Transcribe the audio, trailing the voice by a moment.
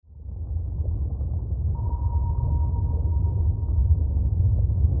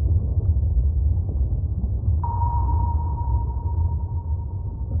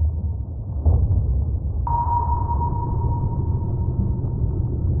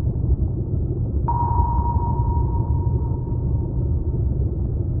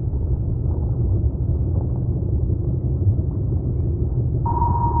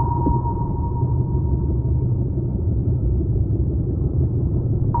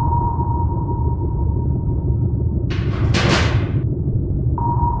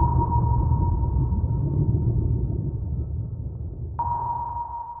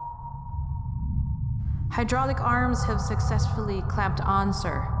Hydraulic arms have successfully clamped on,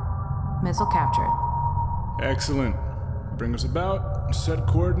 sir. Missile captured. Excellent. Bring us about. Set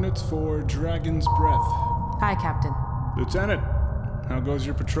coordinates for Dragon's Breath. Aye, Captain. Lieutenant, how goes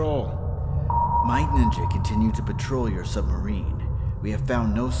your patrol? My ninja continue to patrol your submarine. We have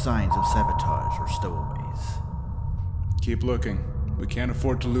found no signs of sabotage or stowaways. Keep looking. We can't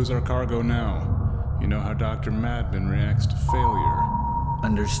afford to lose our cargo now. You know how Dr. Madman reacts to failure.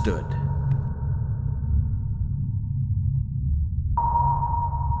 Understood.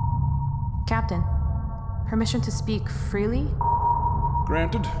 Captain, permission to speak freely?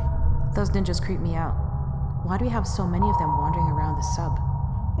 Granted. Those ninjas creep me out. Why do we have so many of them wandering around the sub?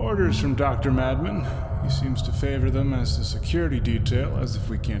 Orders from Dr. Madman. He seems to favor them as the security detail, as if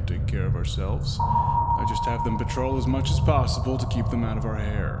we can't take care of ourselves. I just have them patrol as much as possible to keep them out of our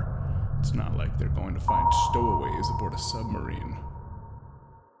hair. It's not like they're going to find stowaways aboard a submarine.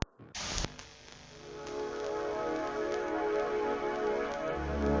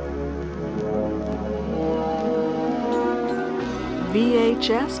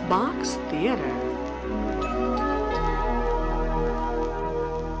 VHS Box Theater.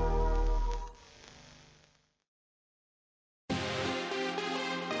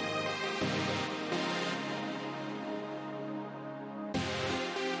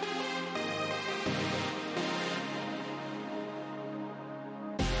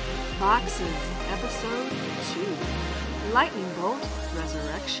 Foxes, Episode 2, Lightning Bolt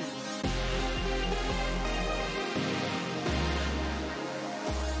Resurrection.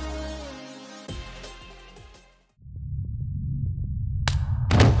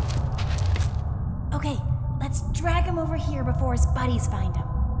 Okay, let's drag him over here before his buddies find him.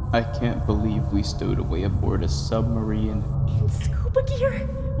 I can't believe we stowed away aboard a submarine. In scuba gear,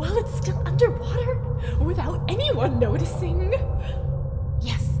 while it's still underwater, without anyone noticing.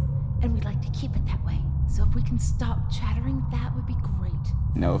 Yes, and we'd like to keep it that way. So if we can stop chattering, that would be great.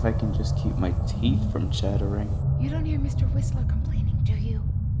 Now if I can just keep my teeth from chattering. You don't hear Mr. Whistler complaining, do you?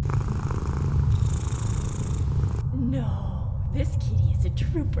 No, this kitty is a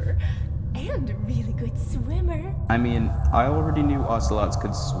trooper. And a really good swimmer. I mean, I already knew ocelots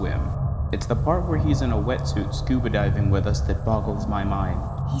could swim. It's the part where he's in a wetsuit scuba diving with us that boggles my mind.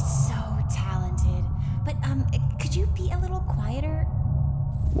 He's so talented. But, could you be a little quieter?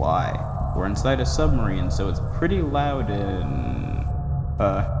 Why? We're inside a submarine, so it's pretty loud and...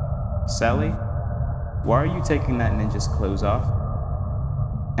 Sally? Why are you taking that ninja's clothes off?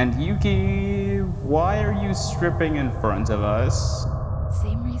 And Yuki, why are you stripping in front of us?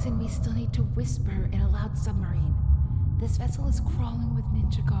 Same reason we still need to whisper in a loud submarine. This vessel is crawling with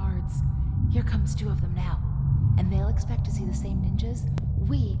ninja guards. Here comes 2 of them now. And they'll expect to see the same ninjas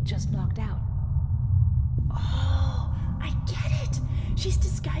we just knocked out. Oh, I get it. She's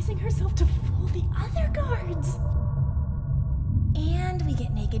disguising herself to fool the other guards. And we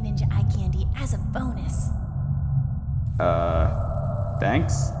get naked ninja eye candy as a bonus.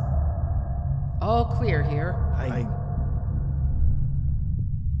 Thanks? All clear here.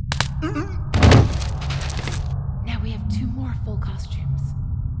 Now we have 2 more full costumes.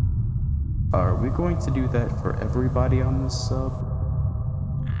 Are we going to do that for everybody on this sub?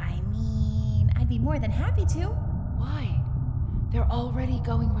 I mean, I'd be more than happy to. Why? They're already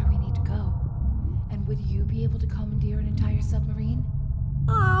going where we need to go. And would you be able to commandeer an entire submarine?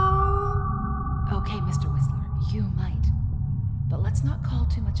 Oh. Okay, Mr. Whistler, you might. But let's not call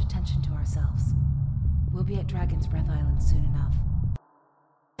too much attention to ourselves. We'll be at Dragon's Breath Island soon enough.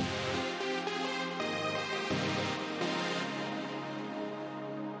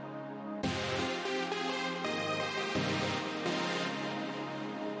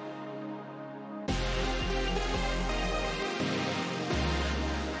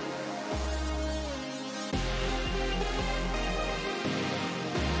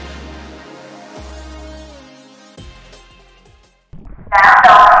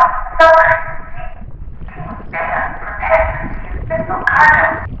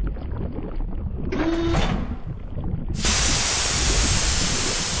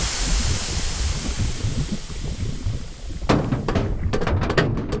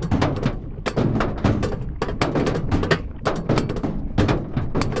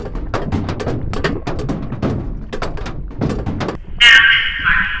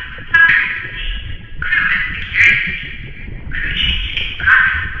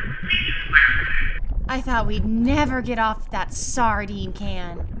 I thought we'd never get off that sardine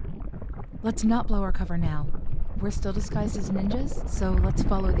can. Let's not blow our cover now. We're still disguised as ninjas, so let's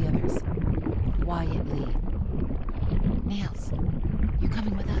follow the others. Quietly. Nails, you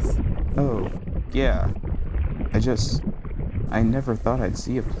coming with us? Oh, yeah. I never thought I'd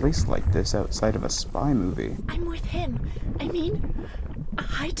see a place like this outside of a spy movie. I'm with him. I mean, a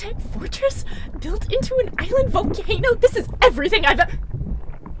high-tech fortress built into an island volcano? This is everything I've...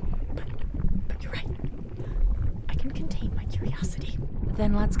 But you're right. I can contain my curiosity.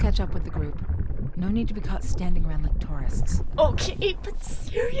 Then let's catch up with the group. No need to be caught standing around like tourists. Okay, but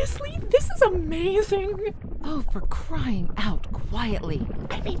seriously, this is amazing. Oh, for crying out, quietly.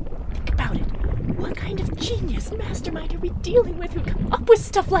 I mean, think about it. What kind of genius mastermind are we dealing with who come up with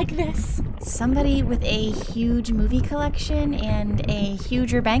stuff like this? Somebody with a huge movie collection and a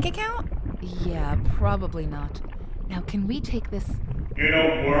huger bank account? Yeah, probably not. Now, can we take this... In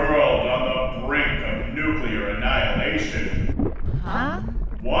a world on the brink of nuclear annihilation, Huh?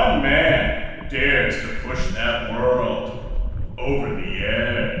 one man dares to push that world over the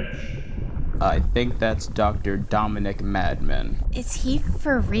edge. I think that's Dr. Dominic Madman. Is he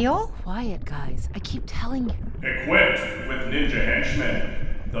for real? Quiet, guys. I keep telling you. Equipped with ninja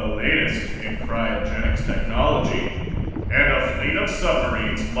henchmen, the latest in cryogenics technology, and a fleet of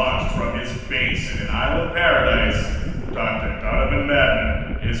submarines launched from his base in an island paradise, Dr. Donovan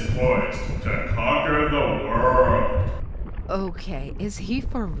Madman is poised to conquer the world. Okay, is he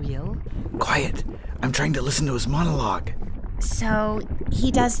for real? Quiet. I'm trying to listen to his monologue. So,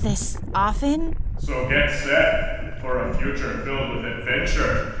 he does this often? So get set for a future filled with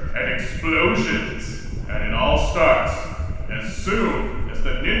adventure and explosions. And it all starts as soon as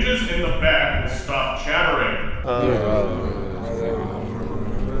the ninjas in the back will stop chattering.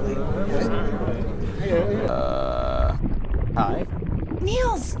 Hi?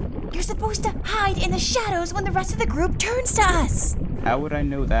 Niels! You're supposed to hide in the shadows when the rest of the group turns to us! How would I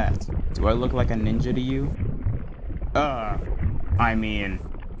know that? Do I look like a ninja to you? I mean,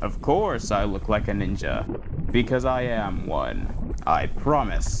 of course I look like a ninja. Because I am one. I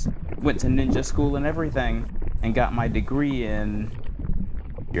promise. Went to ninja school and everything, and got my degree in...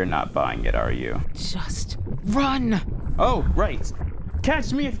 You're not buying it, are you? Just run! Oh, right.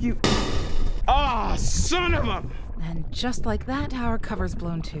 Catch me if you... Ah, son of a... And just like that, our cover's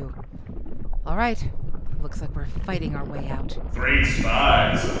blown too. All right. Looks like we're fighting our way out. 3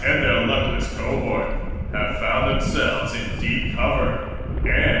 spies and their luckless cohort have found themselves in deep cover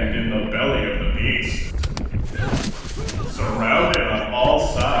and in the belly of the beast. Surrounded on all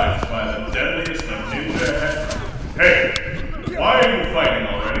sides by the deadliest of ninja Hey, why are you fighting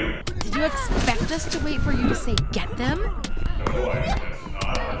already? Did you expect us to wait for you to say get them? No, I guess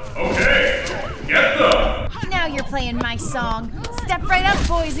not. Okay, get them! Now you're playing my song. Step right up,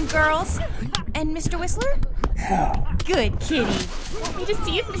 boys and girls. And Mr. Whistler? Good kitty. Want me to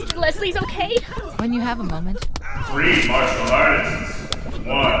see if Mr. Leslie's okay? When you have a moment. 3 martial artists, 1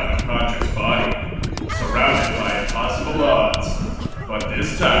 unconscious body, surrounded by impossible odds. But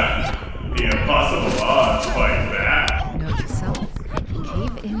this time, the impossible odds fight back. Note to self.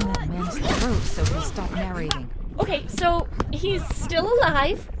 Cave in that man's throat so he'll stop narrating. Okay, so he's still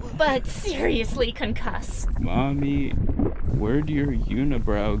alive, but seriously concussed. Mommy, where'd your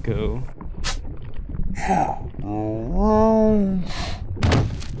unibrow go?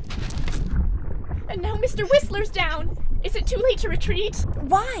 And now Mr. Whistler's down. Is it too late to retreat?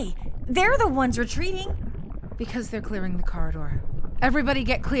 Why? They're the ones retreating. Because they're clearing the corridor. Everybody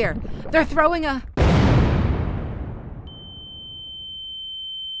get clear. They're throwing a...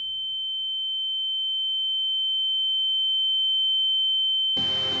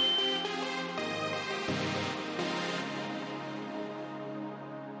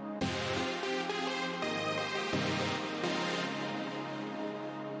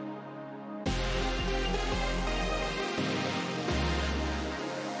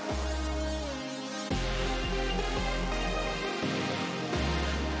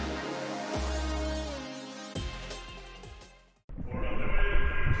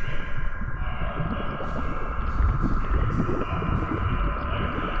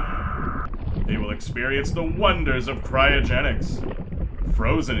 They will experience the wonders of cryogenics.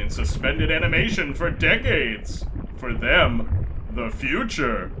 Frozen in suspended animation for decades. For them, the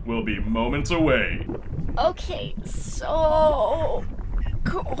future will be moments away. Okay, so...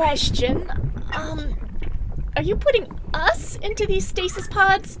 Question. Are you putting us into these stasis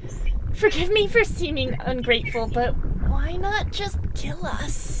pods? Forgive me for seeming ungrateful, but why not just kill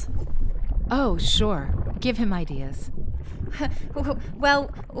us? Oh, sure. Give him ideas. Well,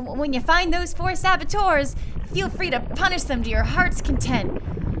 when you find those 4 saboteurs, feel free to punish them to your heart's content.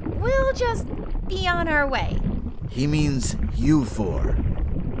 We'll just be on our way. He means you 4.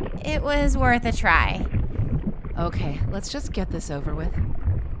 It was worth a try. Okay, let's just get this over with.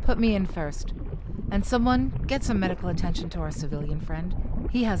 Put me in first. And someone, get some medical attention to our civilian friend.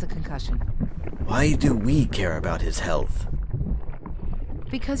 He has a concussion. Why do we care about his health?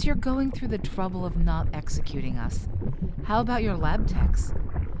 Because you're going through the trouble of not executing us. How about your lab techs?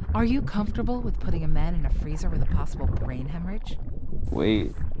 Are you comfortable with putting a man in a freezer with a possible brain hemorrhage?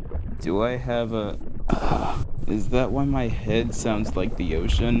 Wait, do I have a... is that why my head sounds like the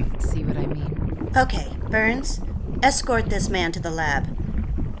ocean? See what I mean? Okay, Burns, escort this man to the lab.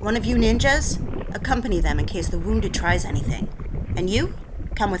 One of you ninjas, accompany them in case the wounded tries anything. And you,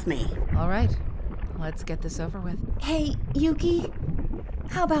 come with me. All right, let's get this over with. Hey, Yuki,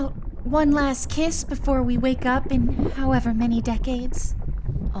 how about one last kiss before we wake up in however many decades?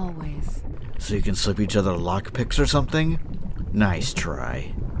 Always. So you can slip each other lockpicks or something? Nice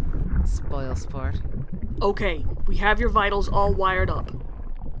try. Spoil sport. Okay, we have your vitals all wired up.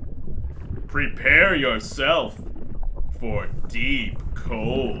 Prepare yourself for deep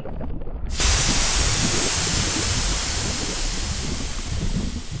cold.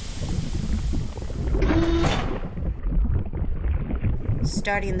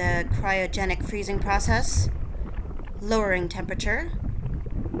 Starting the cryogenic freezing process. Lowering temperature.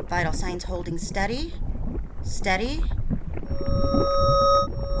 Vital signs holding steady. Steady.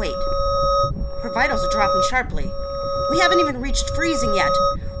 Wait. Her vitals are dropping sharply. We haven't even reached freezing yet.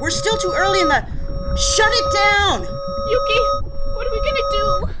 We're still too early in the... Shut it down! Yuki, what are we gonna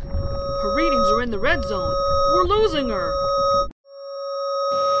do? Her readings are in the red zone. We're losing her.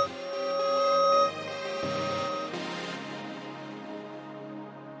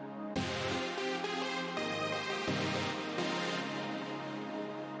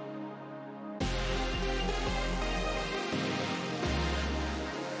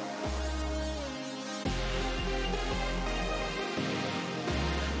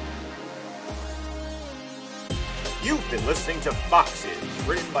 You've been listening to Foxes,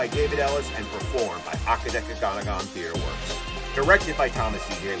 written by David Ellis and performed by Akadeka Ganagon Theater Works. Directed by Thomas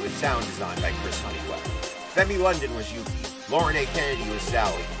E.J. with sound design by Chris Honeywell. Femi London was Yuki. Lauren A. Kennedy was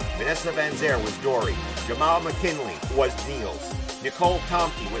Sally. Vanessa Van Zer was Dory. Jamal McKinley was Niels. Nicole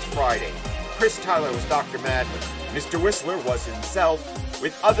Tomke was Friday. Chris Tyler was Dr. Madman. Mr. Whistler was himself,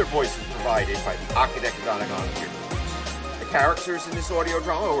 with other voices provided by the Akadeka Ganagon Theater Works. The characters in this audio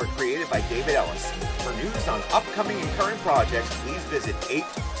drama were created by David Ellis. For news on upcoming and current projects, please visit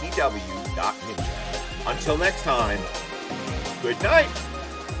 8tw.ninja. Until next time, good night!